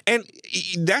saved. And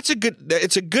it's a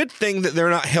good thing that they're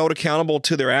not held accountable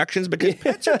to their actions, because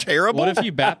pets are terrible. What if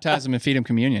you baptize them and feed them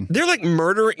communion? They're like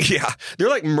murdering. Yeah. They're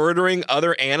like murdering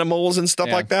other animals and stuff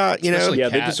like that. You know? Yeah,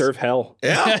 they deserve hell.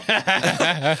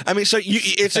 Yeah. I mean, so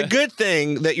it's a good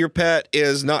thing that your pet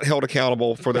is not held accountable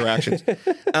for their actions.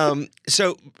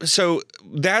 So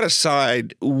that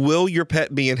aside, will your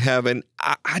pet be in heaven?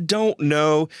 I don't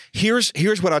know. Here's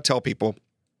what I tell people.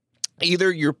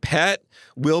 Either your pet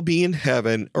will be in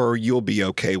heaven or you'll be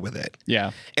okay with it. Yeah.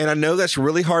 And I know that's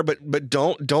really hard, but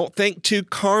don't think too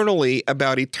carnally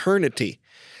about eternity.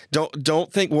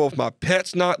 Don't think, well, if my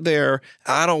pet's not there,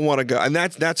 I don't want to go. And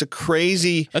that's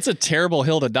a terrible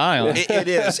hill to die on. It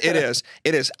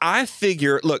is. I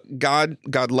figure, look, God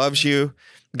loves you.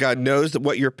 God knows that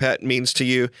what your pet means to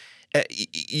you.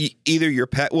 Either your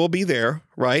pet will be there,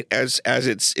 right, as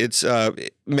it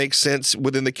makes sense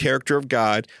within the character of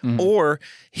God, or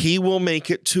he will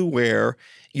make it to where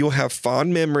you'll have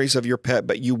fond memories of your pet,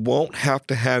 but you won't have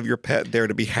to have your pet there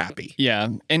to be happy. Yeah.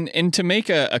 And to make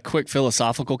a quick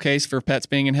philosophical case for pets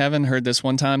being in heaven, heard this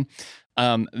one time,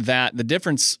 that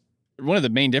one of the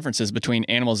main differences between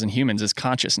animals and humans is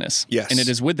consciousness. Yes. And it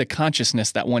is with the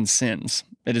consciousness that one sins.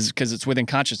 It is because it's within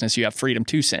consciousness you have freedom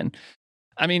to sin.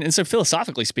 I mean, and so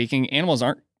philosophically speaking, animals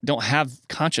don't have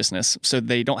consciousness, so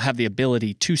they don't have the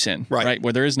ability to sin. Right.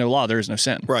 Where there is no law, there is no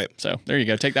sin. Right. So there you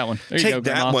go. Take that one. Take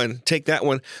that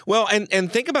one. Well,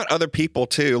 and think about other people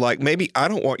too. Like, maybe I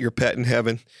don't want your pet in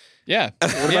heaven. Yeah.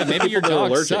 Maybe your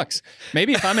dog sucks.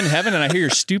 Maybe if I'm in heaven and I hear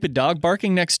your stupid dog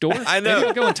barking next door, maybe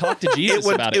I'll go and talk to Jesus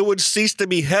about it. It would cease to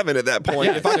be heaven at that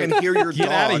point if I can hear your dog. Get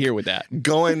out of here with that.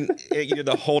 Going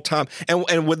the whole time.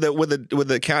 And with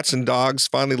the cats and dogs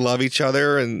finally love each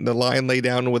other, and the lion lay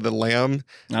down with the lamb,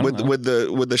 with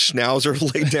the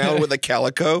schnauzer lay down with the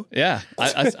calico. Yeah,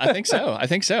 I think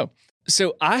so.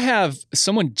 So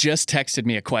someone just texted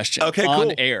me a question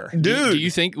on air. Dude. Do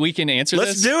you think we can answer this?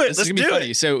 Let's do it. This is going to be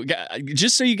funny. So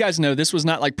just so you guys know, this was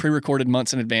not like pre-recorded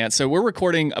months in advance. So we're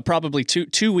recording probably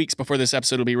two weeks before this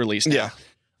episode will be released. Yeah.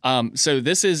 So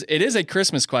it is a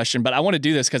Christmas question, but I want to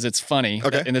do this because it's funny.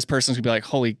 Okay. And this person's going to be like,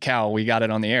 holy cow, we got it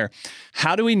on the air.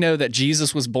 How do we know that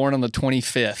Jesus was born on the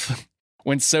 25th?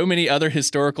 When so many other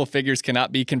historical figures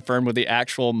cannot be confirmed with the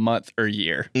actual month or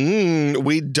year?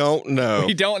 We don't know.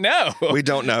 We don't know. We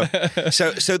don't know. So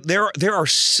there are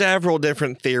several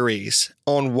different theories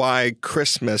on why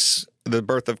Christmas, the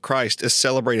birth of Christ, is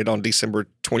celebrated on December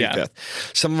 25th. Yeah.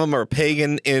 Some of them are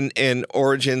pagan in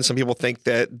origin. Some people think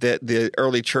that the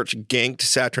early church ganked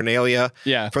Saturnalia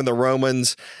from the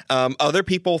Romans. Other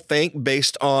people think,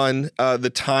 based on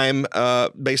the time,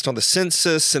 based on the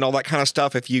census and all that kind of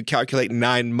stuff, if you calculate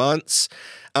 9 months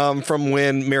from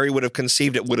when Mary would have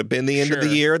conceived, it would have been the end of the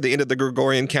year, the end of the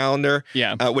Gregorian calendar,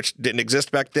 which didn't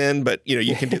exist back then, but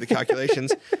you can do the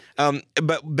calculations.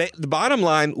 But the bottom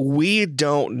line, we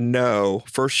don't know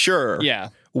for sure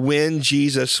when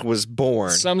Jesus was born.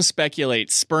 Some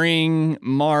speculate spring,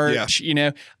 March,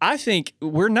 I think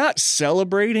we're not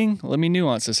celebrating, let me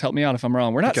nuance this, help me out if I'm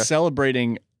wrong. We're not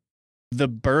celebrating the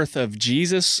birth of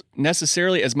Jesus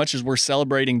necessarily as much as we're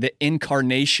celebrating the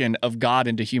incarnation of God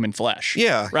into human flesh.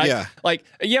 Yeah. Right? Yeah. Like,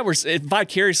 we're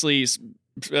vicariously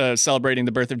celebrating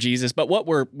the birth of Jesus, but what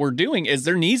we're doing is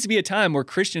there needs to be a time where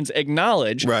Christians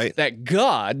acknowledge that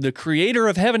God, the creator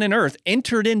of heaven and earth,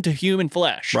 entered into human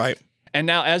flesh. Right. And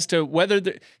now as to whether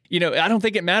I don't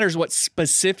think it matters what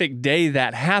specific day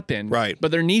that happened. Right.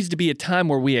 But there needs to be a time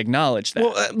where we acknowledge that.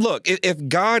 Well, look, if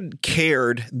God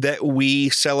cared that we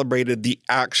celebrated the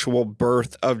actual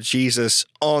birth of Jesus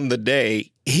on the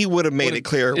day, he would have made it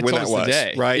clear when that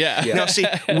was. Right. Yeah. Now, see,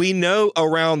 we know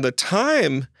around the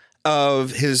time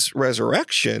of his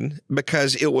resurrection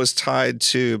because it was tied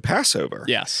to Passover.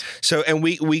 Yes. So, and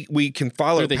we can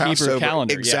follow the Passover. Hebrew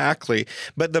calendar. Exactly.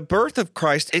 But the birth of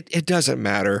Christ, it doesn't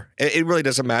matter. It really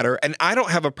doesn't matter. And I don't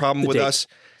have a problem with us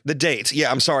The date.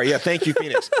 Yeah, I'm sorry. Yeah, thank you,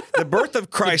 Phoenix. The birth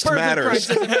of Christ matters.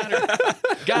 Of Christ doesn't matter.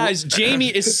 Guys, Jamie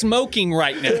is smoking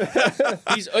right now.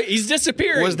 He's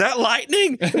disappearing. Was that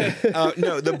lightning?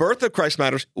 No, the birth of Christ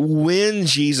matters. When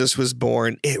Jesus was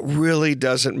born, it really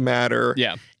doesn't matter.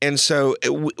 Yeah. And so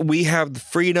we have the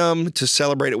freedom to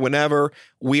celebrate it whenever.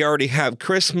 We already have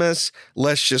Christmas.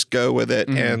 Let's just go with it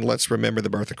and let's remember the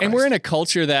birth of Christ. And we're in a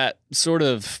culture that sort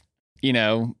of,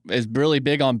 is really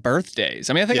big on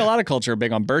birthdays. I mean, I think a lot of culture are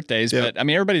big on birthdays, but I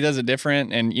mean, everybody does it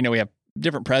different. And, we have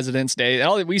different presidents' days.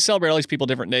 We celebrate all these people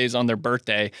different days on their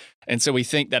birthday. And so we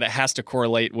think that it has to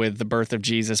correlate with the birth of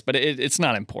Jesus, but it's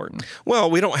not important. Well,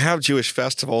 we don't have Jewish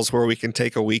festivals where we can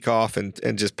take a week off and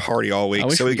just party all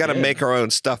week. So we got to make our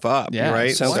own stuff up,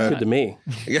 right? Sounds good to me.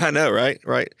 Yeah, I know, right?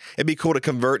 It'd be cool to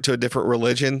convert to a different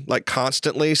religion, like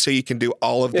constantly, so you can do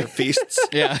all of the feasts.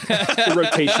 The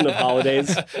rotation of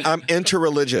holidays. I'm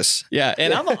interreligious. Yeah,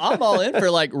 and I'm all in for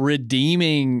like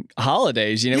redeeming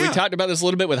holidays. We talked about this a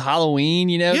little bit with Halloween.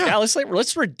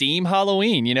 Let's redeem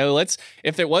Halloween.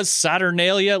 If it was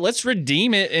Saturnalia, let's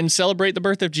redeem it and celebrate the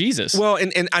birth of Jesus. Well,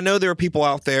 and I know there are people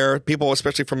out there,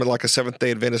 especially from like a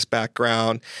Seventh-day Adventist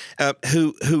background,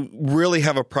 who really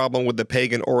have a problem with the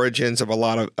pagan origins of a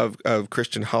lot of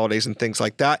Christian holidays and things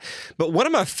like that. But one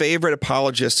of my favorite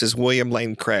apologists is William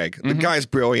Lane Craig. The guy's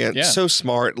brilliant, so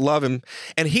smart, love him.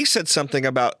 And he said something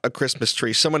about a Christmas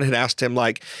tree. Someone had asked him,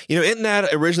 like, isn't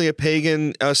that originally a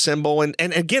pagan symbol? And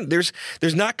again,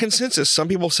 there's not consensus. Some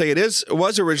people say it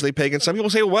was originally pagan. Some people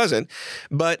say it wasn't.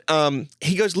 But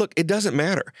he goes, look, it doesn't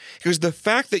matter. Because the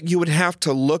fact that you would have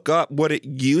to look up what it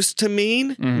used to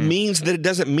mean means that it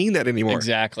doesn't mean that anymore.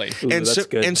 Exactly. Ooh,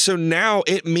 and so now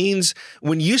it means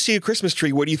when you see a Christmas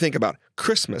tree, what do you think about?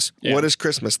 Christmas. Yeah. What is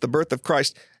Christmas? The birth of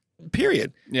Christ.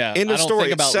 Period. Yeah. End of story.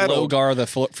 Think about Logar, the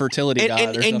fertility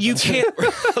god. And you can't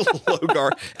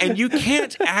Logar, and you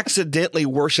can't accidentally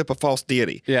worship a false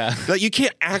deity. Yeah. Like you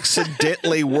can't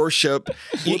accidentally worship.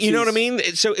 You know what I mean?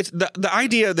 So it's the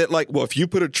idea that if you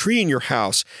put a tree in your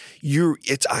house,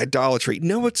 it's idolatry.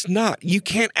 No, it's not. You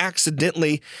can't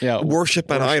accidentally worship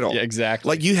an idol. Yeah, exactly.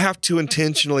 Like you have to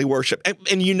intentionally worship, and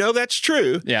that's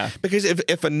true. Yeah. Because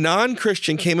if a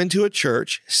non-Christian came into a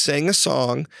church, sang a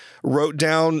song, wrote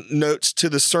down notes to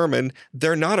the sermon,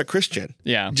 they're not a Christian.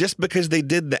 Yeah. Just because they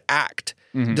did the act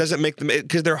doesn't make them,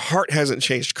 because their heart hasn't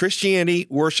changed. Christianity,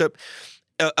 worship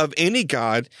of any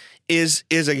God is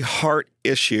a heart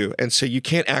issue. And so you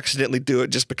can't accidentally do it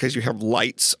just because you have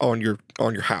lights on your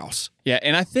house. Yeah.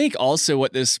 And I think also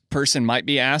what this person might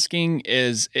be asking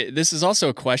is this is also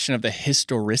a question of the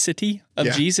historicity of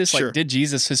Jesus. Like, did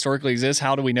Jesus historically exist?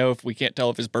 How do we know if we can't tell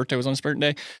if his birthday was on his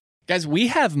birthday? Guys, we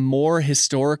have more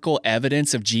historical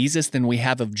evidence of Jesus than we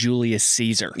have of Julius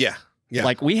Caesar. Yeah.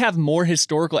 Like we have more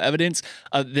historical evidence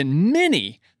than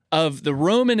many of the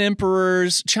Roman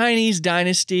emperors, Chinese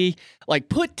dynasty, like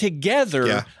put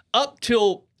together up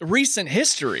till recent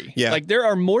history. Yeah. Like there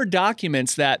are more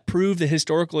documents that prove the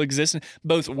historical existence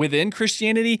both within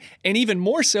Christianity and even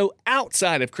more so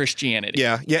outside of Christianity.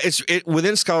 Yeah. It's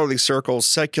within scholarly circles,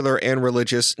 secular and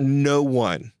religious, no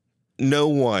one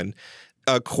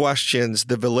questions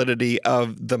the validity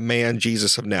of the man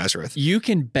Jesus of Nazareth. You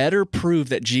can better prove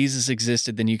that Jesus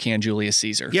existed than you can Julius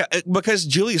Caesar. Yeah, because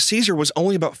Julius Caesar was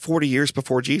only about 40 years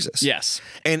before Jesus. Yes,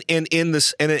 and in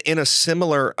a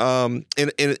similar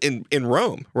in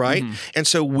Rome, right? And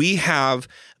so we have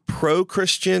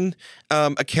pro-Christian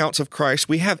accounts of Christ.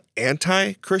 We have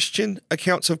anti-Christian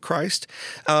accounts of Christ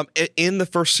in the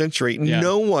first century.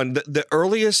 No one, the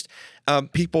earliest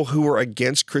people who were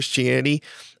against Christianity,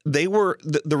 they were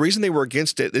the reason they were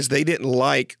against it is they didn't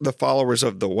like the followers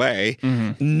of the way.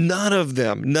 None of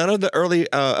the early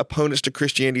opponents to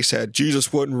Christianity said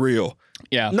Jesus wasn't real.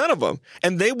 Yeah, none of them,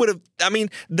 and they would have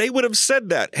said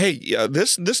that. Hey,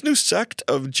 this new sect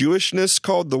of Jewishness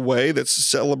called the Way that's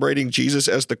celebrating Jesus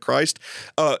as the Christ.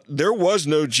 There was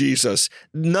no Jesus.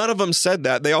 None of them said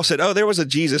that. They all said, "Oh, there was a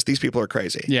Jesus. These people are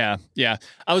crazy." Yeah.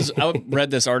 I read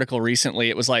this article recently.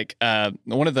 It was like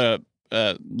one of the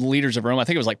leaders of Rome, I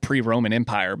think it was like pre-Roman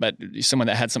Empire, but someone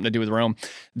that had something to do with Rome,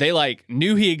 they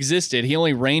knew he existed. He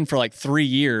only reigned for 3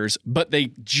 years, but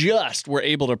they just were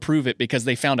able to prove it because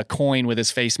they found a coin with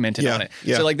his face minted on it.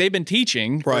 Yeah. So they've been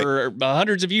teaching for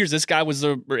hundreds of years. This guy was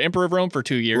the emperor of Rome for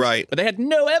 2 years, but they had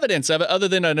no evidence of it other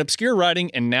than an obscure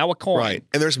writing and now a coin. Right.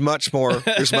 And there's much more.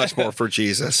 There's much more for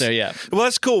Jesus. So yeah. Well,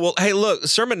 that's cool. Well, hey, look,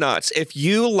 Sermon Knots. If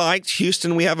you liked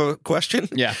Houston, we have a question.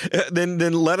 Yeah.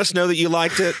 Then let us know that you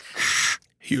liked it.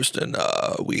 Houston,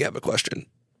 we have a question.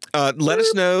 Let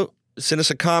us know. Send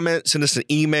us a comment. Send us an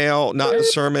email,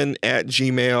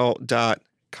 notthesermon@gmail.com.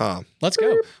 Let's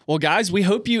go. Well, guys, we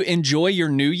hope you enjoy your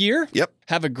new year. Yep.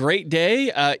 Have a great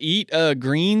day. Eat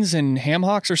greens and ham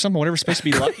hocks or something, whatever's supposed to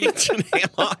be lucky. Ham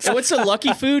hocks. What's a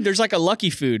lucky food? There's like a lucky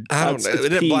food. I don't know. Is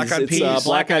it black-eyed peas?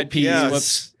 Black-eyed peas. Yes.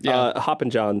 Whoops. Yeah.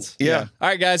 Hoppin' Johns. Yeah. All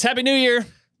right, guys. Happy New Year.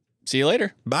 See you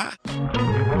later. Bye.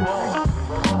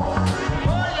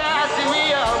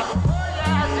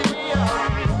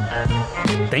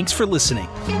 Thanks for listening.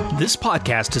 This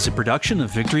podcast is a production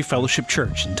of Victory Fellowship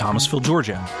Church in Thomasville,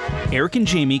 Georgia. Eric and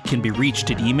Jamie can be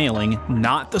reached at emailing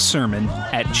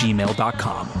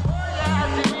notthesermon@gmail.com.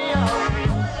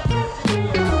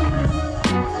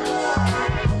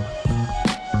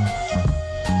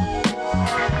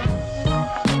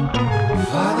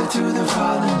 Father to the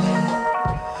fatherless,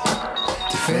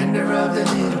 defender of the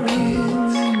little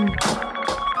kids,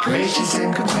 gracious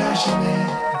and compassionate,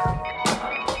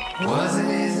 wasn't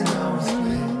it?